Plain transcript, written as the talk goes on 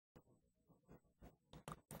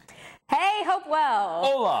Hey, Hopewell!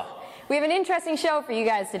 Hola! We have an interesting show for you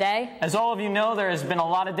guys today. As all of you know, there has been a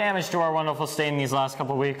lot of damage to our wonderful state in these last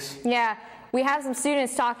couple of weeks. Yeah, we have some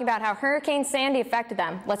students talking about how Hurricane Sandy affected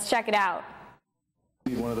them. Let's check it out.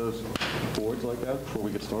 Need one of those boards like that before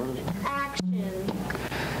we get started? Action.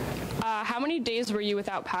 How many days were you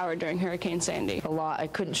without power during Hurricane Sandy? A lot. I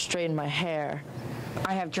couldn't straighten my hair.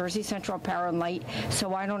 I have Jersey Central Power and Light,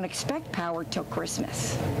 so I don't expect power till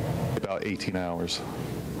Christmas. About 18 hours.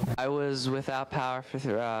 I was without power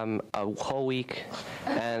for a whole week,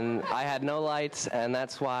 and I had no lights, and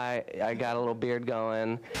that's why I got a little beard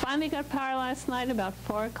going. Finally got power last night about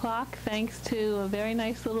 4 o'clock, thanks to a very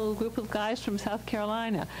nice little group of guys from South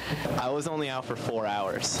Carolina. I was only out for 4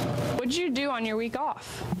 hours. What'd you do on your week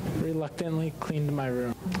off? Reluctantly cleaned my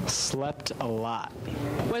room. Slept a lot.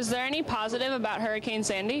 Was there any positive about Hurricane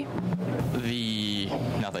Sandy?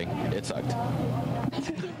 Nothing. It sucked.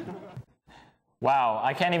 Wow,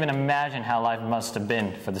 I can't even imagine how life must have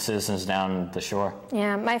been for the citizens down the shore.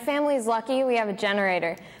 Yeah, my family's lucky we have a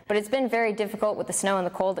generator, but it's been very difficult with the snow and the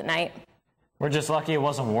cold at night. We're just lucky it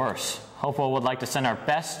wasn't worse. Hopewell would like to send our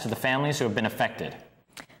best to the families who have been affected.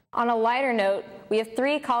 On a lighter note, we have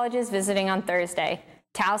 3 colleges visiting on Thursday.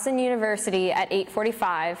 Towson University at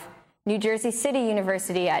 8:45, New Jersey City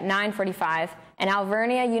University at 9:45, and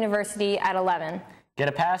Alvernia University at 11. Get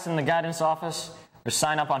a pass in the guidance office or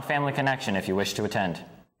sign up on Family Connection if you wish to attend.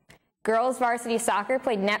 Girls varsity soccer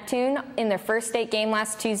played Neptune in their first state game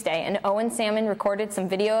last Tuesday, and Owen Salmon recorded some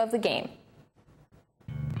video of the game.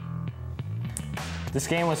 This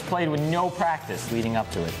game was played with no practice leading up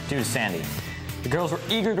to it due to Sandy. The girls were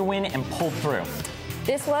eager to win and pulled through.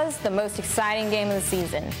 This was the most exciting game of the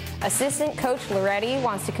season. Assistant coach Loretti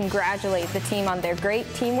wants to congratulate the team on their great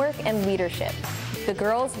teamwork and leadership. The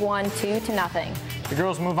girls won 2-0. The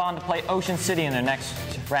girls move on to play Ocean City in their next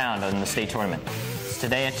round in the state tournament. It's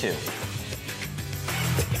today at 2.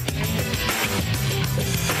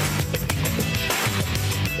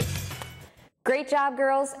 Great job,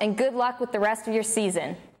 girls, and good luck with the rest of your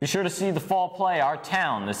season. Be sure to see the fall play Our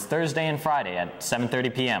Town this Thursday and Friday at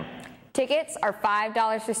 7:30 p.m. Tickets are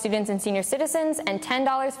 $5 for students and senior citizens and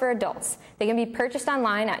 $10 for adults. They can be purchased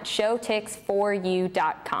online at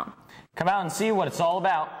showtix4u.com. Come out and see what it's all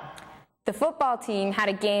about. The football team had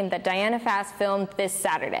a game that Diana Fass filmed this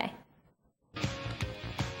Saturday.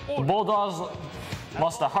 The Bulldogs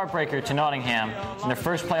lost a heartbreaker to Nottingham in their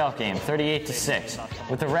first playoff game, 38-6,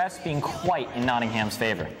 with the refs being quite in Nottingham's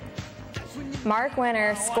favor. Mark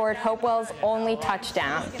Winter scored Hopewell's only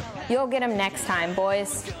touchdown. You'll get him next time,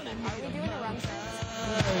 boys.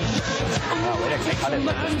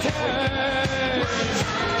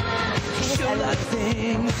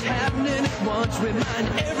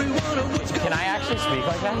 Can I actually speak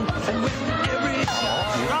like that? Okay,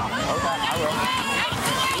 I will.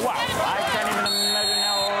 Wow, I can't even imagine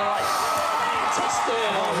how right.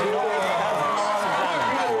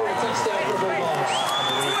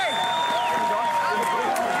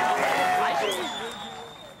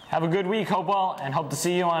 Have a good week, Hopewell, and hope to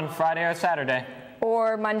see you on Friday or Saturday.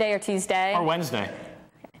 Or Monday or Tuesday. Or Wednesday.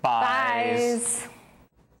 Bye. Bye.